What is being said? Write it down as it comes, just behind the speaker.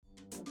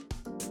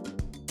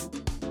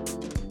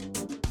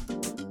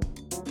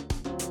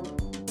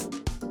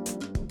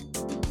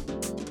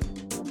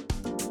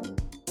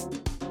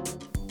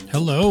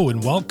Hello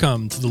and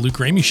welcome to the Luke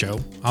Ramey Show.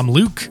 I'm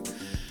Luke,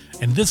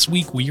 and this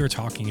week we are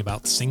talking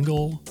about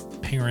single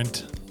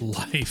parent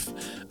life.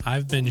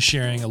 I've been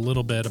sharing a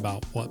little bit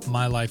about what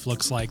my life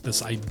looks like,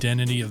 this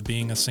identity of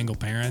being a single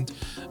parent.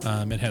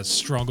 It has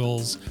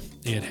struggles,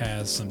 it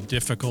has some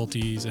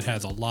difficulties, it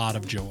has a lot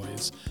of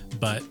joys,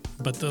 but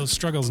those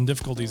struggles and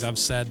difficulties, I've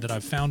said that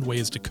I've found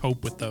ways to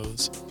cope with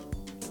those.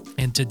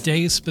 And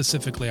today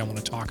specifically, I want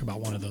to talk about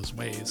one of those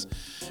ways,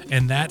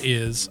 and that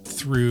is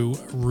through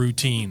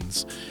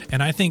routines.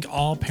 And I think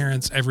all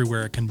parents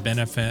everywhere can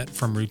benefit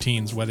from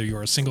routines, whether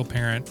you're a single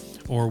parent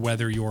or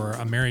whether you're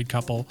a married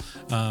couple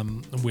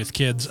with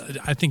kids.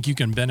 I think you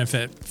can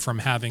benefit from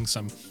having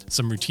some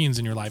routines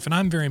in your life. And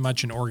I'm very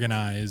much an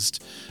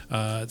organized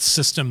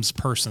systems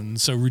person,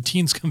 so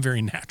routines come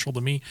very natural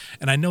to me.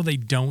 And I know they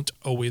don't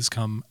always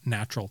come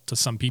natural to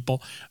some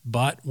people,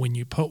 but when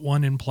you put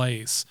one in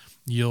place,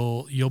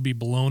 you'll be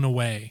blown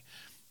away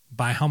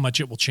by how much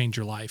it will change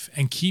your life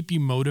and keep you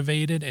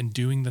motivated and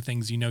doing the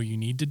things you know you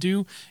need to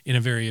do in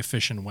a very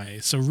efficient way.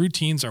 So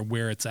routines are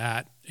where it's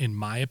at, in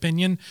my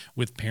opinion,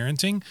 with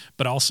parenting,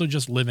 but also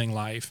just living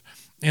life.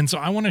 And so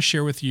I want to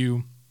share with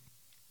you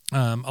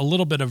a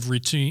little bit of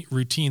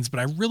routines, but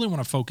I really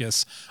want to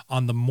focus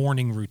on the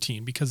morning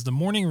routine, because the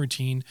morning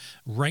routine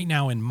right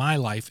now in my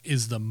life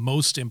is the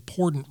most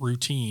important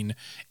routine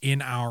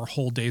in our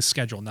whole day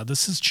schedule. Now,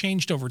 this has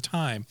changed over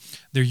time.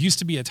 There used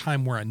to be a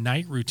time where a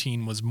night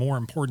routine was more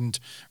important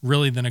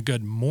really than a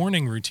good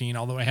morning routine,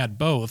 although I had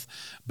both.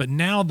 But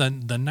now the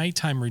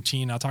nighttime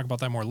routine, I'll talk about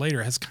that more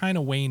later, has kind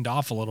of waned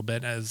off a little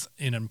bit as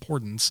in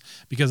importance,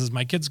 because as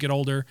my kids get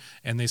older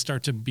and they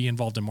start to be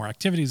involved in more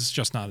activities, it's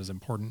just not as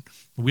important.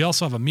 We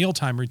also have a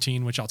mealtime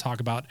routine, which I'll talk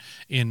about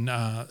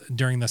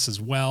during this as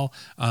well.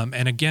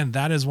 And again,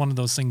 that is one of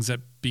those things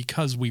that,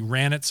 because we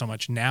ran it so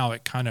much, now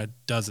it kind of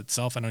does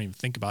itself. I don't even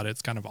think about it.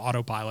 It's kind of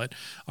autopilot,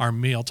 our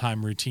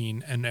mealtime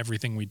routine and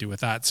everything we do with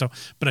that. So,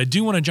 but I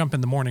do want to jump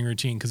in the morning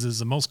routine because it is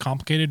the most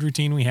complicated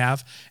routine we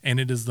have, and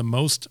it is the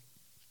most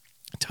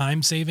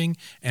time-saving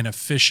and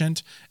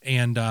efficient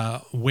and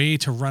way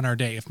to run our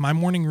day. If my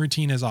morning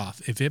routine is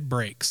off, if it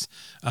breaks,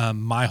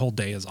 my whole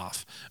day is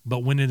off. But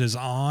when it is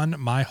on,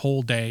 my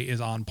whole day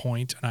is on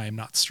point, and I am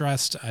not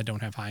stressed. I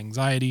don't have high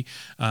anxiety.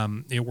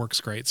 It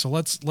works great. So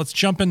let's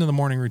jump into the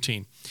morning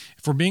routine.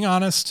 If we're being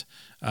honest,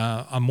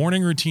 a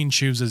morning routine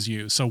chooses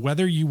you. So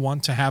whether you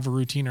want to have a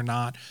routine or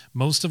not,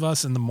 most of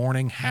us in the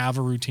morning have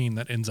a routine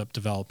that ends up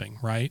developing,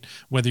 right?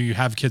 Whether you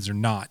have kids or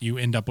not, you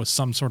end up with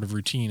some sort of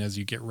routine as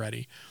you get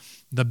ready.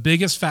 The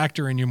biggest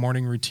factor in your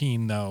morning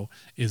routine, though,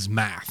 is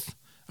math,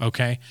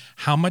 okay?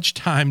 How much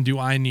time do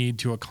I need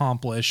to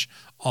accomplish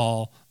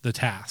all the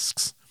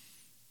tasks?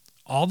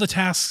 All the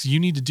tasks you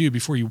need to do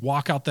before you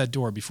walk out that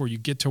door, before you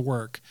get to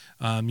work,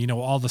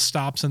 all the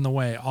stops in the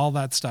way, all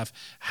that stuff.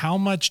 How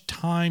much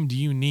time do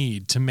you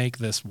need to make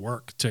this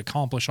work, to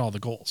accomplish all the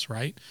goals,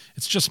 right?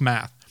 It's just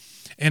math.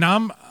 And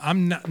I'm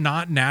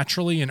not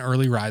naturally an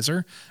early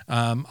riser.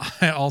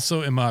 I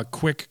also am a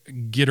quick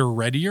getter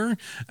readier,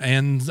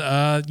 and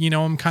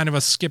I'm kind of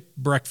a skip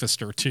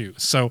breakfaster too.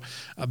 So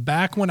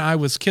back when I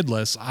was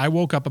kidless, I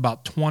woke up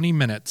about 20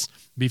 minutes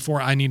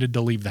before I needed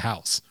to leave the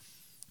house.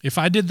 If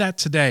I did that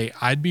today,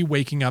 I'd be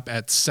waking up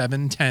at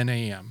 7:10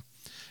 a.m.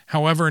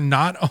 However,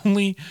 not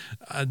only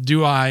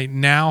do I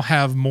now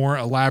have more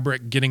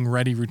elaborate getting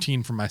ready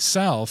routine for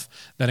myself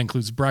that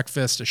includes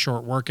breakfast, a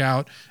short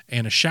workout,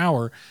 and a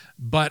shower,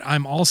 but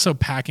I'm also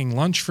packing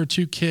lunch for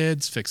 2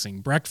 kids,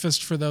 fixing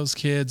breakfast for those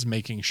kids,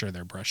 making sure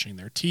they're brushing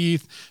their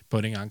teeth,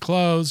 putting on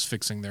clothes,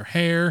 fixing their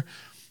hair,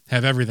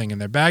 have everything in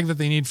their bag that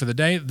they need for the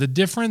day. The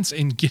difference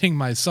in getting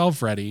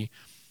myself ready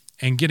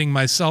and getting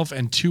myself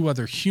and 2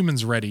 other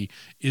humans ready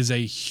is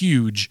a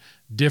huge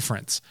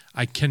difference.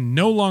 I can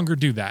no longer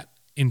do that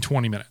in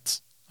 20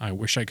 minutes. I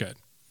wish I could.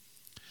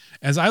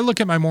 As I look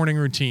at my morning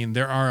routine,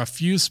 there are a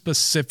few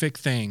specific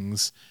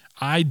things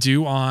I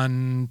do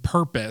on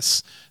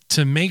purpose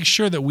to make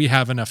sure that we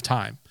have enough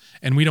time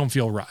and we don't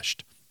feel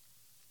rushed.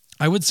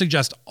 I would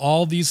suggest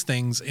all these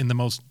things in the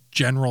most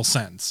general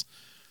sense.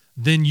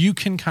 Then you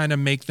can kind of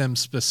make them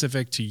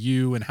specific to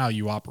you and how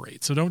you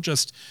operate. So don't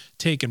just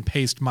take and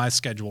paste my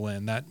schedule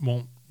in. That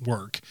won't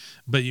work,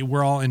 but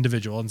we're all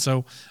individual. And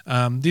so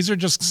these are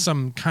just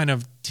some kind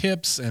of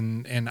tips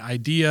and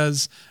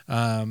ideas,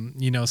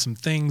 some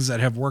things that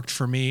have worked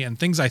for me and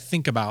things I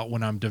think about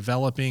when I'm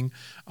developing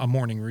a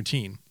morning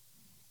routine.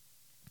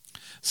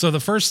 So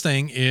the first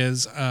thing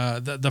is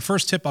the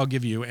first tip I'll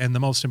give you, and the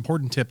most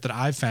important tip that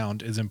I've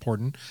found is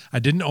important, I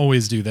didn't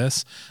always do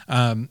this,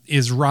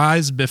 is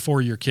rise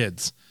before your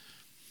kids.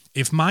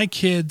 If my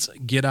kids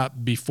get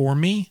up before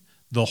me,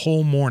 the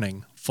whole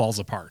morning falls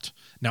apart.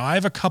 Now, I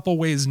have a couple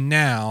ways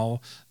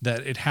now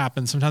that it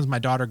happens. Sometimes my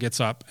daughter gets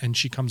up and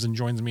she comes and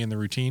joins me in the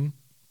routine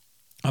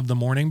of the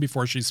morning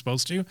before she's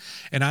supposed to.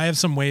 And I have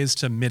some ways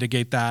to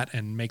mitigate that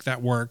and make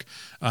that work.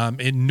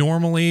 It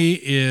normally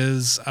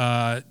is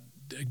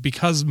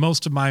because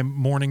most of my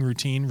morning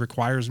routine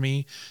requires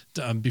me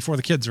to, before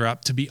the kids are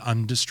up, to be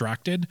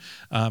undistracted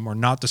or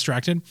not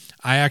distracted.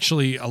 I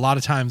actually, a lot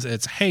of times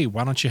it's, hey,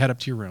 why don't you head up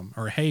to your room,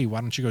 or hey,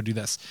 why don't you go do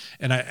this?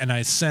 And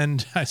I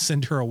send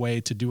her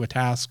away to do a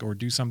task or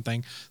do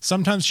something.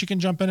 Sometimes she can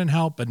jump in and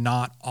help, but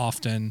not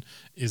often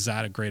is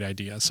that a great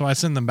idea. So I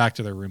send them back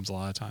to their rooms a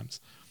lot of times.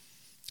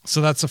 So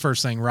that's the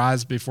first thing,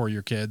 rise before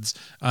your kids.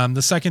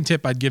 The second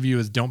tip I'd give you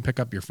is don't pick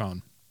up your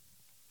phone.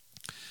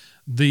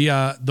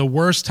 The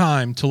worst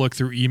time to look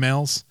through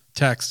emails,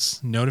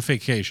 texts,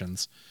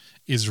 notifications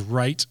is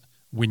right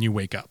when you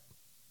wake up.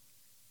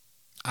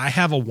 I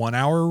have a 1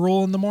 hour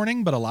rule in the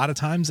morning, but a lot of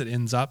times it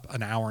ends up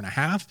an hour and a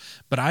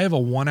half. But I have a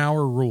 1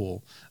 hour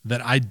rule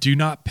that I do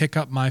not pick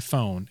up my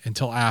phone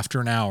until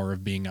after an hour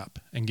of being up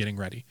and getting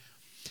ready.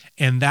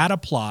 And that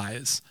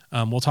applies,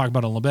 we'll talk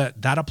about it in a little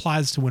bit, that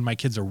applies to when my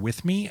kids are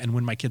with me and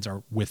when my kids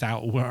are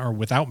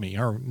without me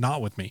or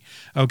not with me.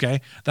 Okay,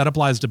 that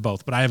applies to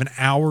both. But I have an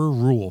hour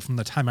rule from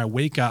the time I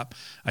wake up.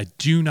 I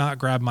do not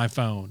grab my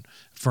phone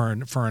for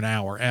an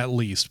hour at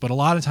least. But a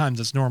lot of times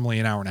it's normally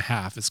an hour and a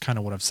half is kind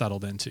of what I've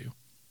settled into.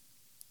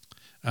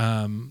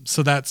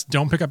 So that's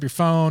don't pick up your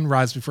phone,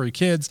 rise before your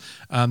kids.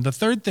 The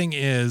third thing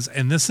is,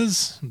 and this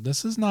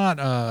is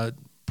not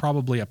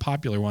probably a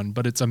popular one,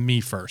 but it's a me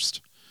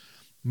first.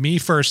 Me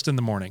first in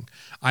the morning.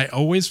 I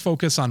always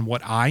focus on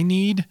what I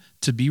need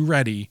to be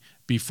ready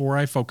before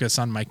I focus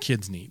on my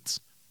kids' needs.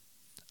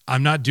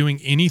 I'm not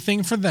doing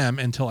anything for them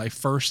until I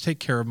first take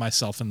care of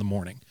myself in the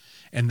morning.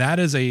 And that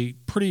is a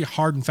pretty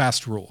hard and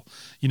fast rule.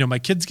 You know, my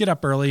kids get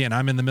up early and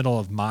I'm in the middle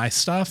of my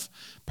stuff,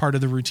 part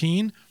of the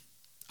routine.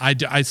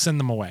 I send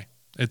them away.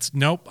 It's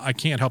nope, I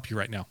can't help you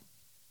right now.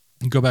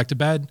 Go back to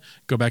bed,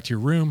 go back to your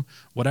room,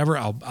 whatever.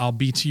 I'll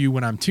be to you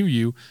when I'm to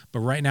you. But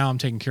right now I'm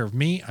taking care of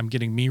me. I'm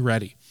getting me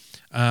ready.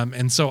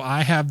 And so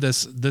I have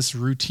this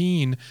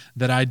routine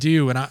that I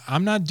do, and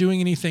I'm not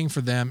doing anything for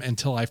them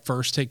until I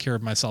first take care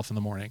of myself in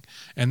the morning.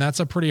 And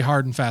that's a pretty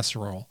hard and fast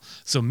rule.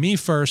 So me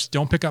first,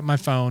 don't pick up my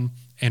phone,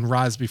 and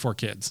rise before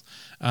kids.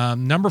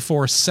 Number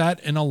 4,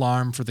 set an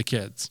alarm for the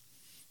kids.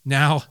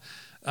 Now,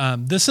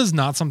 this is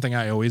not something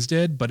I always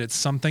did, but it's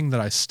something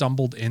that I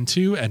stumbled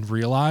into and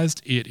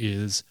realized it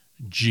is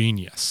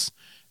genius.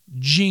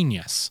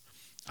 Genius.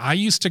 I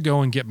used to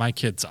go and get my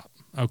kids up.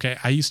 Okay,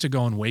 I used to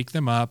go and wake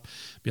them up,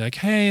 be like,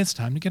 hey, it's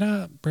time to get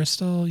up,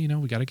 Bristol. You know,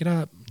 we got to get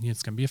up.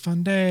 It's going to be a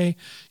fun day.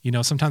 You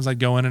know, sometimes I'd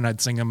go in and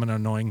I'd sing them an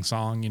annoying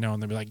song, you know,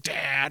 and they'd be like,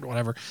 Dad,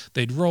 whatever.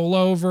 They'd roll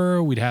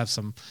over. We'd have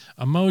some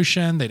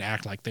emotion. They'd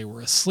act like they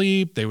were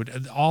asleep. They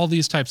would, all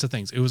these types of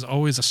things. It was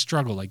always a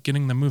struggle, like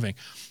getting them moving.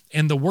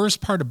 And the worst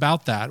part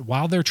about that,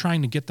 while they're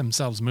trying to get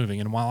themselves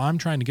moving and while I'm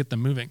trying to get them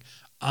moving,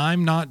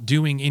 I'm not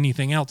doing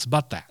anything else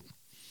but that.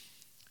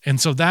 And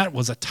so that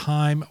was a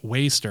time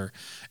waster.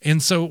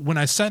 And so when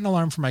I set an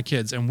alarm for my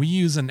kids, and we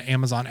use an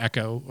Amazon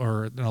Echo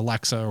or an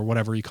Alexa or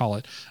whatever you call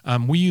it,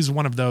 we use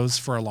one of those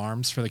for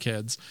alarms for the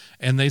kids.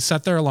 And they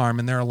set their alarm,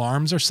 and their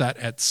alarms are set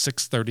at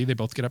 6:30. They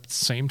both get up at the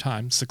same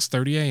time,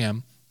 6:30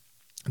 a.m.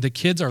 The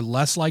kids are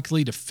less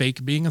likely to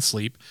fake being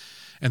asleep,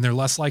 and they're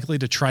less likely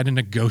to try to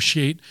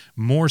negotiate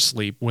more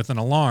sleep with an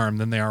alarm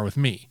than they are with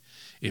me.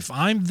 If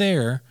I'm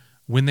there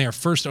when they are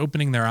first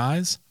opening their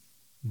eyes,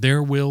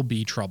 there will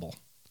be trouble.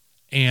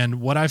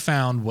 And what I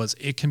found was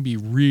it can be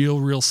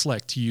real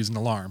slick to use an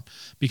alarm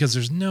because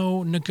there's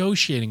no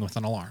negotiating with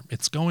an alarm.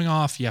 It's going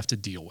off. You have to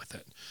deal with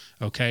it.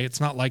 Okay. It's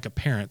not like a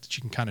parent that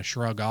you can kind of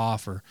shrug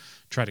off or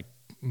try to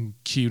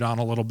cute on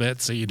a little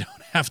bit so you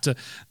don't have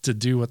to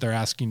do what they're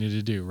asking you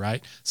to do.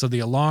 Right. So the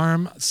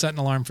alarm, set an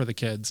alarm for the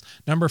kids.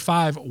 Number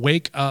 5,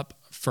 wake up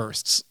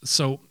firsts.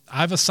 So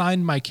I've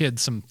assigned my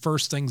kids some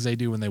first things they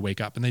do when they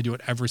wake up, and they do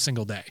it every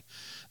single day.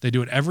 They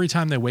do it every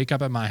time they wake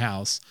up at my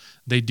house.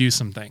 They do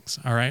some things,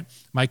 all right?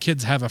 My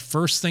kids have a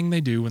first thing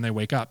they do when they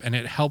wake up, and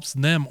it helps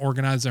them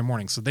organize their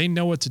morning. So they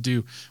know what to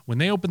do. When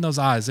they open those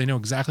eyes, they know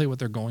exactly what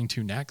they're going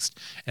to next,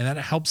 and that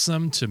helps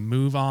them to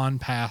move on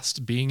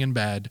past being in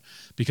bed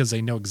because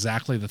they know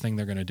exactly the thing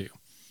they're going to do.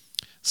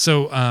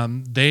 So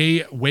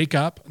they wake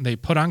up, they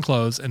put on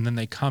clothes, and then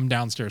they come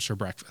downstairs for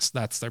breakfast.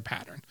 That's their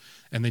pattern.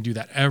 And they do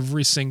that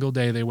every single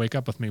day they wake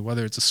up with me,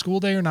 whether it's a school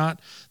day or not.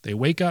 They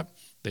wake up,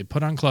 they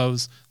put on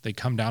clothes, they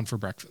come down for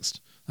breakfast.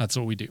 That's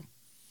what we do.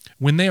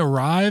 When they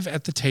arrive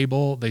at the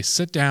table, they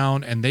sit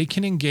down and they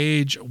can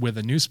engage with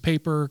a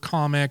newspaper,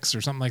 comics,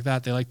 or something like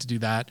that. They like to do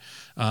that.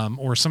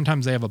 Or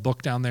sometimes they have a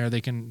book down there.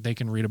 They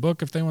can read a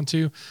book if they want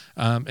to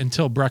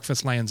until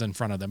breakfast lands in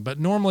front of them. But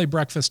normally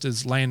breakfast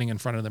is landing in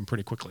front of them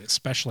pretty quickly,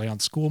 especially on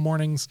school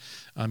mornings.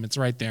 It's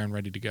right there and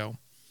ready to go.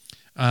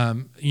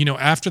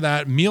 After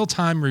that,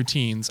 mealtime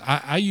routines.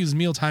 I use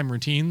mealtime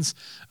routines,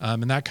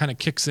 and that kind of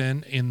kicks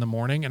in the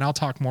morning, and I'll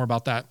talk more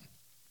about that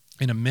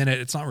in a minute.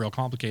 It's not real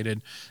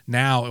complicated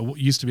now. It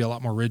used to be a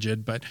lot more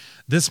rigid, but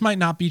this might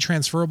not be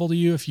transferable to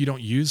you if you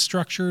don't use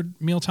structured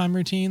mealtime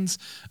routines.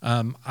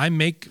 I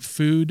make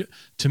food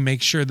to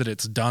make sure that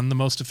it's done the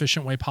most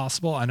efficient way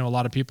possible. I know a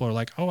lot of people are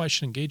like, oh, I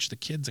should engage the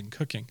kids in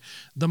cooking.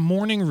 The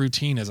morning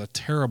routine is a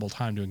terrible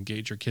time to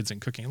engage your kids in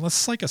cooking. Unless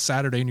it's like a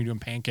Saturday and you're doing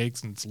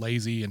pancakes and it's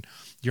lazy and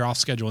you're off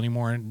schedule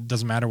anymore and it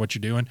doesn't matter what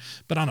you're doing.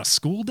 But on a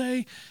school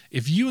day,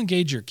 if you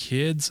engage your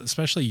kids,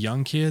 especially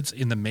young kids,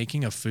 in the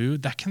making of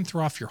food, that can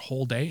throw off your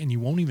whole day and you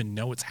won't even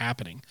know it's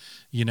happening,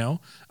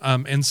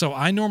 and so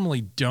I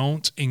normally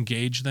don't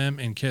engage them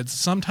in kids.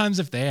 Sometimes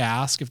if they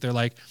ask, if they're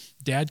like,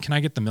 Dad, can I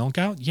get the milk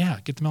out? Yeah,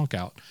 get the milk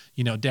out.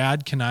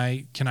 Dad, can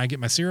I get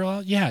my cereal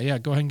out? Yeah,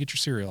 go ahead and get your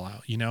cereal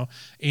out.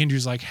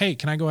 Andrew's like, hey,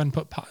 can I go ahead and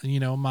put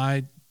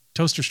my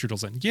toaster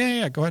strudels in?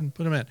 Yeah, go ahead and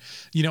put them in.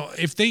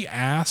 If they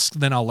ask,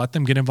 then I'll let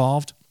them get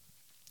involved.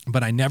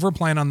 But I never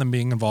plan on them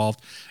being involved,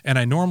 and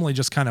I normally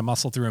just kind of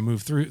muscle through and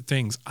move through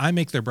things. I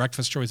make their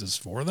breakfast choices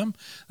for them.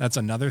 That's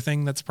another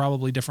thing that's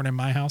probably different in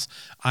my house.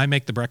 I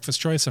make the breakfast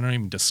choice. I don't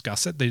even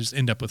discuss it. They just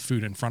end up with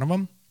food in front of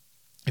them.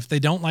 If they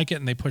don't like it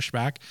and they push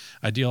back,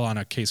 I deal on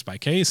a case by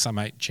case. I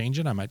might change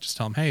it. I might just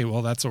tell them, hey,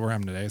 well, that's what we're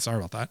having today. Sorry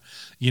about that.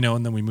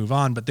 And then we move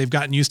on. But they've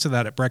gotten used to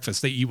that at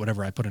breakfast. They eat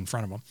whatever I put in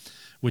front of them,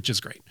 which is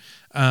great.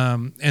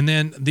 And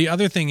then the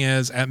other thing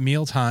is at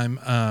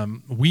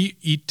mealtime, we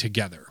eat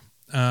together.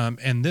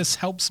 And this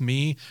helps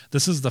me.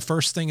 This is the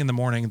first thing in the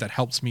morning that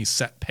helps me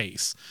set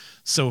pace.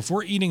 So if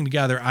we're eating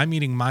together, I'm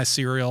eating my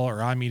cereal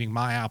or I'm eating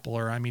my apple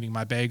or I'm eating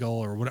my bagel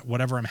or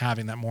whatever I'm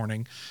having that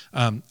morning.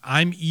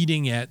 I'm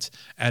eating it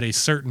at a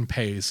certain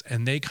pace,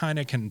 and they kind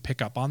of can pick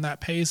up on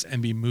that pace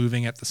and be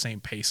moving at the same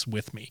pace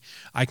with me.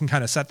 I can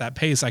kind of set that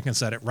pace. I can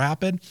set it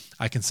rapid.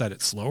 I can set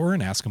it slower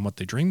and ask them what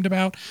they dreamed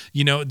about.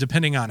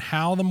 Depending on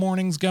how the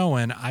morning's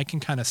going, I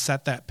can kind of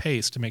set that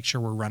pace to make sure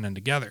we're running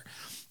together.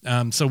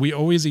 So we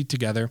always eat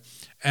together.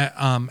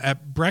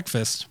 At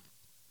breakfast,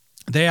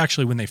 they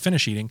actually, when they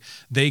finish eating,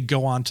 they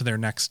go on to their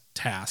next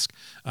task.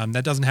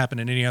 That doesn't happen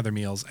in any other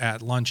meals.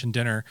 At lunch and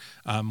dinner,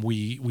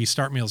 we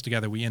start meals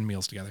together, we end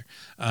meals together.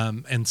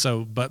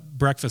 But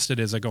breakfast it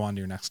is, I go on to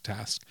your next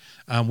task.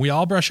 We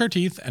all brush our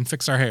teeth and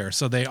fix our hair.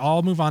 So they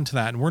all move on to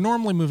that. And we're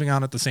normally moving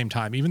on at the same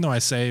time. Even though I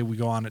say we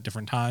go on at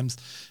different times,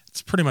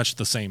 it's pretty much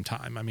the same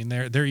time. I mean,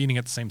 they're eating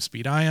at the same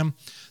speed I am.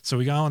 So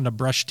we go on to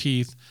brush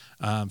teeth,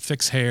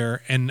 fix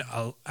hair, and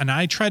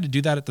I try to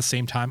do that at the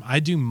same time. I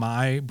do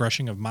my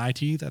brushing of my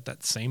teeth at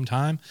that same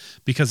time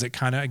because it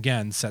kind of,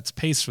 again, sets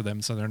pace for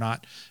them. So they're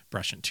not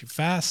brushing too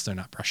fast. They're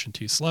not brushing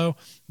too slow.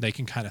 They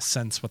can kind of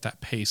sense what that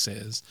pace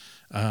is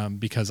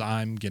because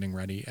I'm getting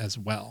ready as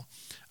well.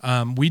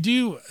 We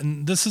do,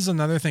 and this is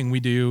another thing we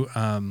do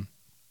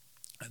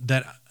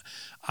that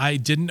I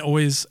didn't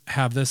always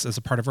have this as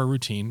a part of our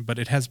routine, but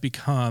it has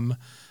become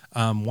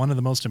one of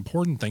the most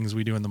important things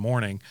we do in the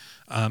morning.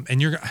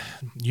 And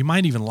you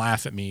might even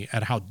laugh at me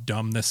at how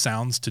dumb this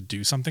sounds to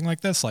do something like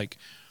this.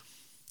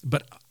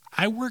 But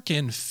I work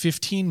in a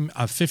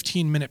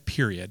 15-minute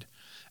period.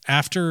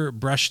 After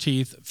brush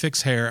teeth,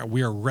 fix hair,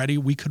 we are ready.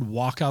 We could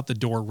walk out the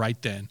door right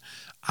then.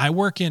 I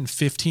work in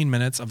 15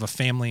 minutes of a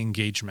family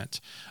engagement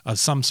of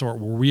some sort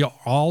where we are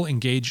all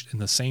engaged in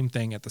the same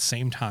thing at the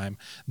same time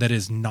that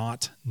is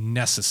not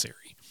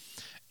necessary.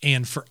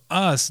 And for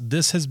us,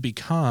 this has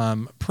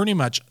become pretty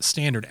much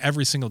standard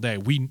every single day.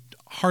 We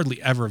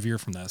hardly ever veer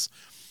from this.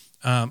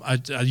 A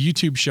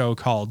YouTube show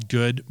called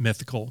Good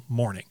Mythical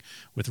Morning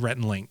with Rhett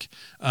and Link.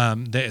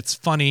 It's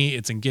funny,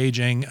 it's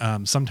engaging.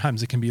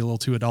 Sometimes it can be a little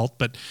too adult,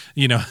 but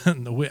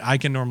I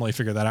can normally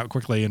figure that out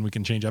quickly and we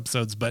can change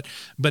episodes. But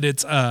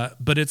it's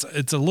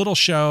a little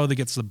show that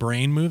gets the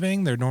brain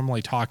moving. They're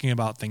normally talking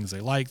about things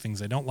they like, things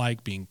they don't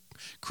like, being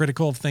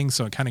critical of things.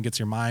 So it kind of gets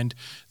your mind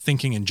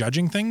thinking and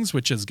judging things,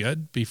 which is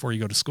good before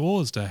you go to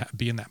school, is to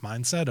be in that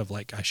mindset of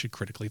like, I should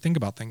critically think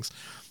about things.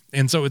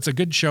 And so it's a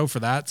good show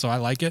for that. So I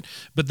like it.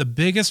 But the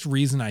biggest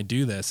reason I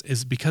do this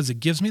is because it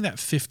gives me that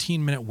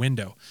 15-minute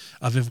window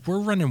of if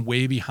we're running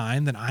way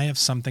behind, then I have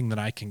something that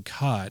I can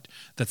cut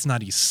that's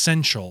not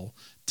essential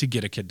to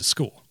get a kid to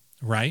school.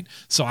 Right?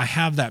 So I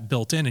have that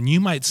built in, and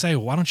you might say,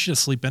 well, why don't you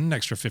just sleep in an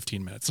extra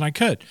 15 minutes? And I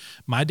could.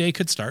 My day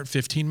could start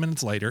 15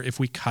 minutes later if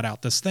we cut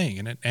out this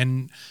thing.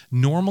 And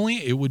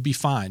normally it would be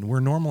fine. We're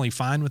normally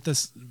fine with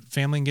this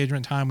family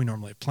engagement time. We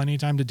normally have plenty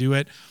of time to do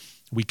it.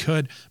 We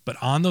could, but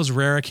on those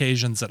rare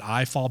occasions that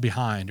I fall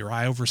behind or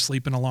I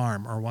oversleep an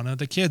alarm or one of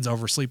the kids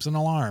oversleeps an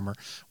alarm or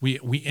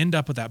we end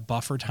up with that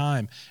buffer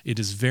time, it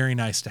is very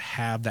nice to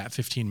have that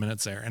 15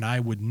 minutes there. And I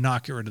would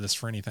not get rid of this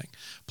for anything.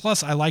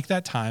 Plus, I like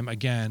that time,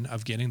 again,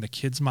 of getting the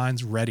kids'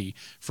 minds ready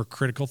for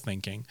critical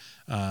thinking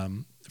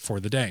for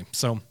the day.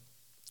 So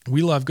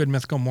we love Good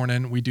Mythical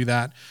Morning. We do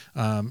that,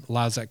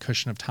 allows that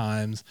cushion of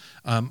times.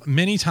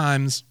 Many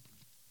times,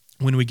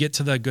 when we get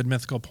to the Good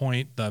Mythical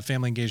point, the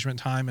family engagement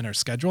time in our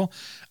schedule,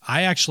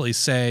 I actually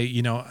say,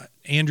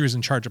 Andrew's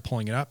in charge of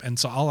pulling it up. And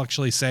so I'll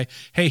actually say,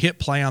 hey, hit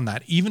play on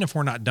that. Even if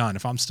we're not done,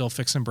 if I'm still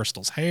fixing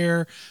Bristol's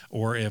hair,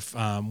 or if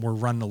we're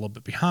running a little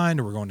bit behind,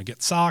 or we're going to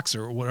get socks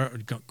or whatever,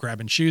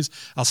 grabbing shoes,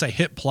 I'll say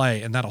hit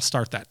play, and that'll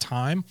start that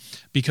time,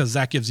 because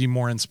that gives you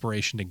more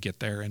inspiration to get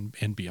there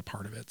and be a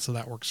part of it. So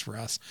that works for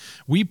us.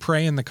 We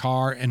pray in the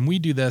car, and we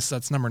do this.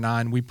 That's number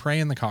 9. We pray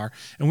in the car,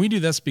 and we do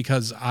this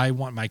because I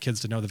want my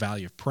kids to know the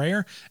value of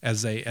prayer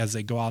as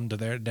they go out into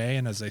their day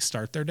and as they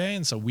start their day.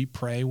 And so we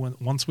pray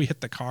once we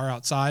hit the car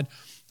outside.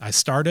 I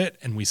start it,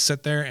 and we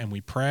sit there and we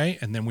pray,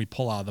 and then we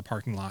pull out of the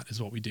parking lot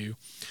is what we do.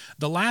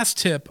 The last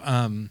tip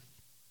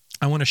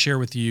I want to share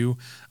with you,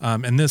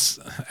 and this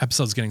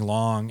episode's getting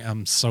long,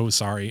 I'm so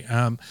sorry,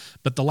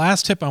 but the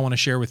last tip I want to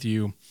share with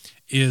you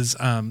is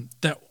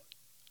that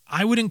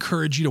I would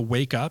encourage you to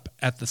wake up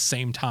at the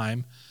same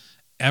time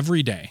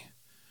every day,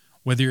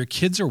 whether your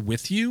kids are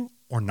with you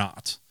or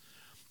not.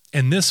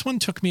 And this one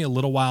took me a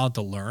little while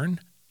to learn.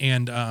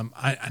 And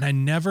I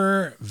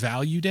never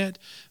valued it,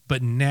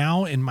 but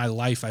now in my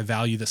life, I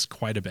value this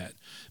quite a bit,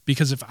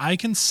 because if I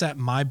can set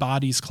my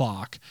body's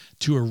clock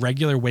to a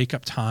regular wake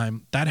up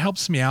time, that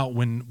helps me out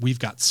when we've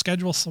got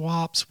schedule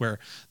swaps where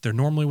they're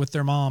normally with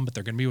their mom, but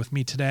they're going to be with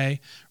me today,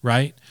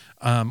 right?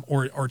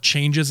 Or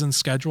changes in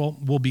schedule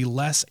will be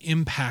less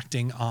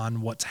impacting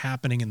on what's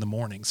happening in the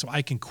morning. So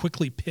I can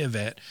quickly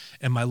pivot,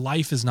 and my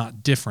life is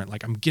not different.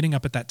 Like, I'm getting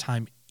up at that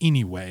time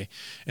anyway,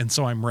 and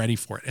so I'm ready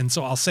for it. And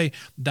so I'll say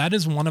that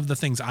is one of the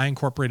things I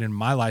incorporate in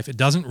my life. It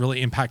doesn't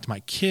really impact my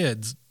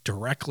kids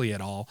directly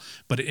at all,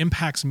 but it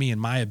impacts me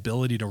and my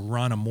ability to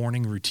run a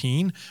morning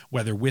routine,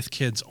 whether with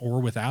kids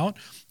or without.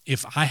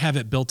 If I have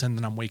it built in,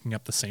 then I'm waking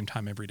up the same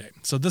time every day.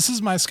 So this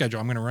is my schedule.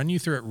 I'm going to run you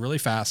through it really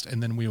fast,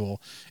 and then we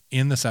will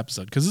end this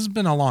episode, because this has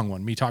been a long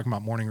one, me talking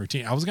about morning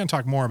routine. I was going to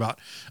talk more about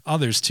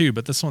others too,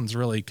 but this one's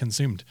really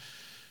consumed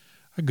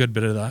a good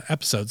bit of the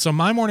episode. So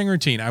my morning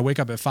routine, I wake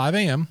up at 5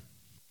 a.m.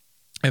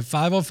 At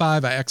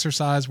 5:05, I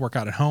exercise, work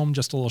out at home,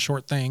 just a little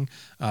short thing.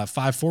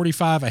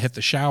 5:45, I hit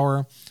the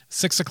shower.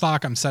 6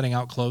 o'clock, I'm setting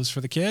out clothes for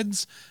the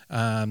kids.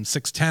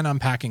 6:10, I'm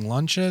packing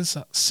lunches.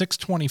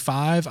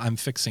 6:25, I'm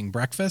fixing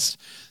breakfast.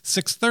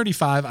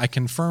 6:35, I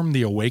confirm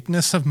the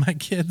awakeness of my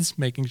kids,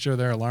 making sure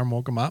their alarm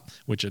woke them up,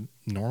 which it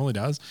normally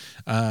does.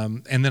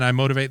 And then I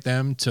motivate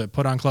them to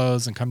put on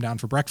clothes and come down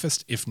for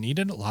breakfast if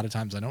needed. A lot of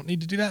times I don't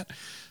need to do that.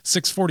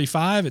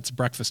 6:45, it's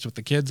breakfast with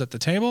the kids at the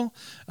table.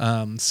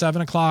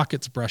 7 o'clock,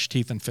 it's brush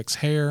teeth and fix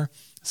hair.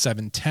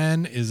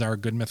 7:10 is our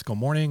Good Mythical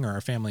Morning, or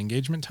our family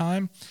engagement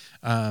time.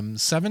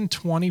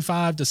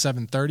 7:25 to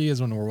 7:30 is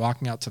when we're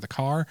walking out to the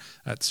car.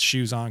 That's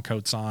shoes on,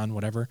 coats on,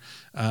 whatever.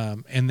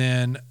 And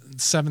then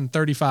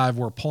 7:35,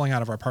 we're pulling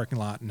out of our parking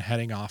lot and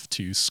heading off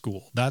to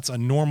school. That's a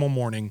normal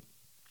morning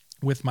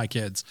with my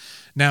kids.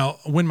 Now,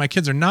 when my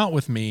kids are not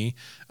with me,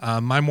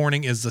 my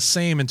morning is the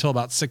same until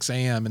about 6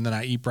 a.m. And then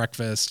I eat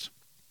breakfast.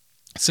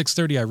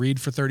 6:30, I read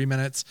for 30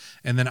 minutes,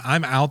 and then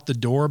I'm out the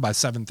door by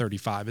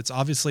 7:35. It's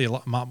obviously a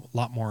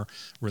lot more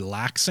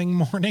relaxing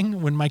morning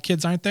when my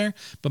kids aren't there,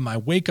 but my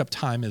wake up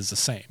time is the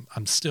same.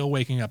 I'm still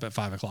waking up at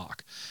 5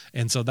 o'clock.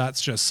 And so that's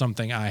just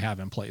something I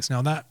have in place.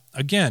 Now that,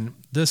 again,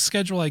 this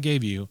schedule I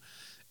gave you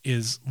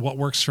is what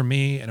works for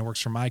me, and it works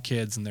for my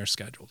kids and their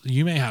schedule.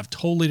 You may have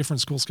totally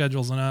different school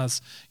schedules than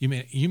us. You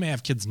may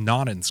have kids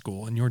not in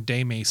school, and your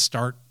day may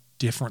start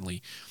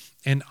differently.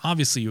 And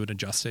obviously you would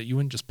adjust it. You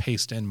wouldn't just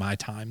paste in my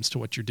times to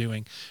what you're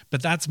doing,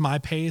 but that's my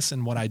pace.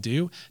 And what I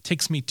do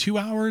takes me 2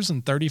 hours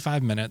and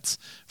 35 minutes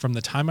from the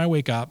time I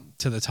wake up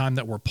to the time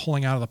that we're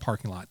pulling out of the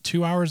parking lot.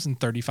 2 hours and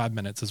 35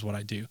 minutes is what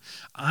I do.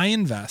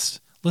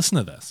 Listen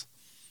to this.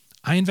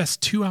 I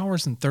invest 2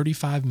 hours and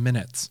 35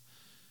 minutes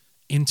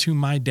into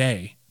my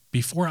day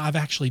before I've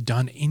actually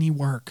done any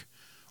work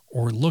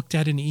or looked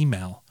at an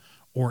email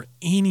or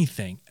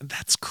anything.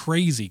 That's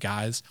crazy,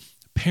 guys.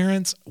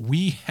 Parents,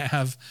 we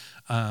have,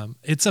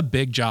 it's a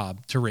big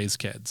job to raise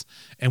kids.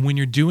 And when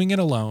you're doing it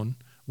alone,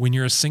 when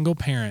you're a single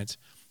parent,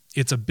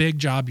 it's a big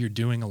job you're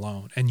doing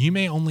alone. And you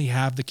may only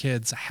have the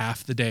kids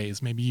half the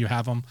days. Maybe you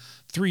have them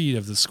 3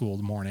 of the school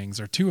mornings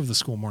or 2 of the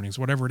school mornings,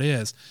 whatever it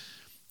is.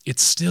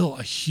 It's still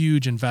a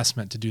huge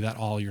investment to do that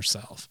all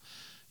yourself.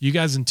 You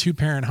guys in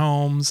 2-parent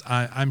homes,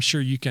 I'm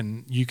sure you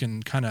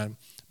can kind of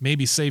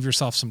maybe save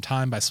yourself some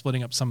time by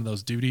splitting up some of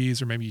those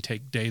duties, or maybe you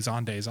take days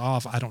on, days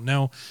off. I don't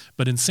know.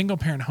 But in single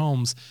parent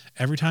homes,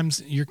 every time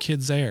your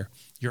kid's there,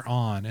 you're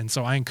on. And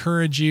so I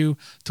encourage you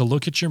to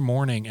look at your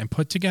morning and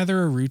put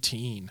together a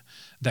routine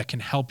that can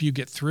help you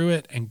get through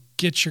it and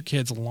get your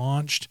kids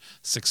launched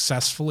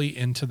successfully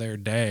into their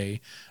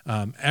day.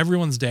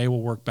 Everyone's day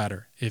will work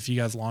better if you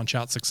guys launch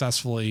out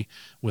successfully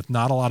with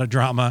not a lot of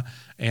drama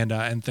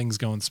and things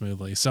going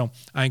smoothly. So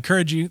I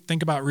encourage you,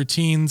 think about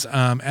routines.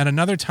 At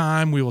another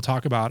time, we will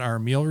talk about our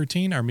meal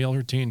routine. Our meal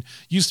routine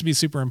used to be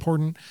super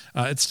important.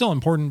 It's still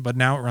important, but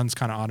now it runs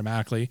kind of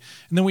automatically.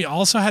 And then we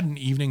also had an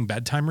evening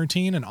bedtime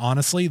routine. And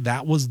honestly,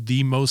 that was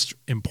the most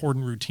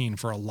important routine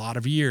for a lot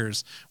of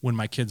years when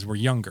my kids were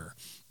younger.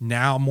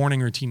 now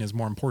morning routine is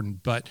more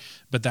important, but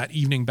that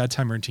evening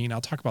bedtime routine,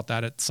 I'll talk about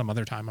that at some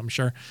other time, I'm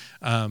sure,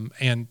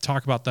 and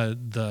talk about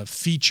the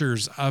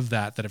features of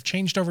that have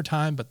changed over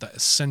time, but the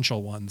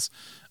essential ones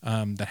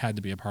that had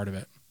to be a part of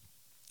it.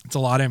 It's a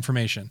lot of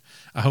information.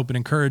 I hope it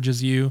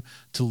encourages you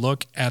to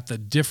look at the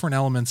different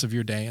elements of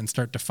your day and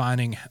start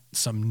defining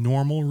some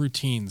normal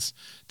routines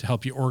to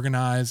help you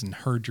organize and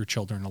herd your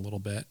children a little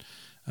bit.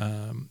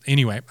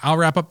 Anyway, I'll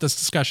wrap up this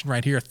discussion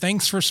right here.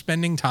 Thanks for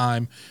spending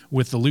time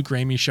with the Luke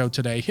Ramey Show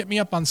today. Hit me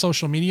up on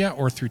social media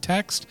or through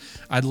text.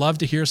 I'd love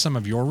to hear some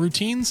of your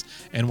routines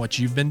and what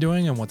you've been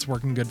doing and what's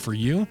working good for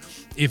you.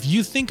 If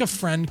you think a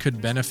friend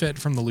could benefit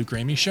from the Luke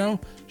Ramey Show,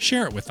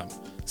 share it with them.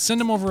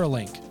 Send them over a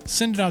link.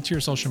 Send it out to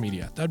your social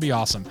media. That'd be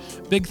awesome.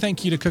 Big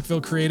thank you to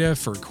Cookeville Creative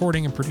for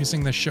recording and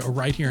producing this show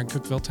right here in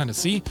Cookeville,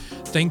 Tennessee.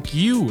 Thank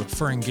you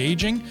for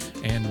engaging,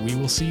 and we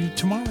will see you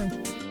tomorrow.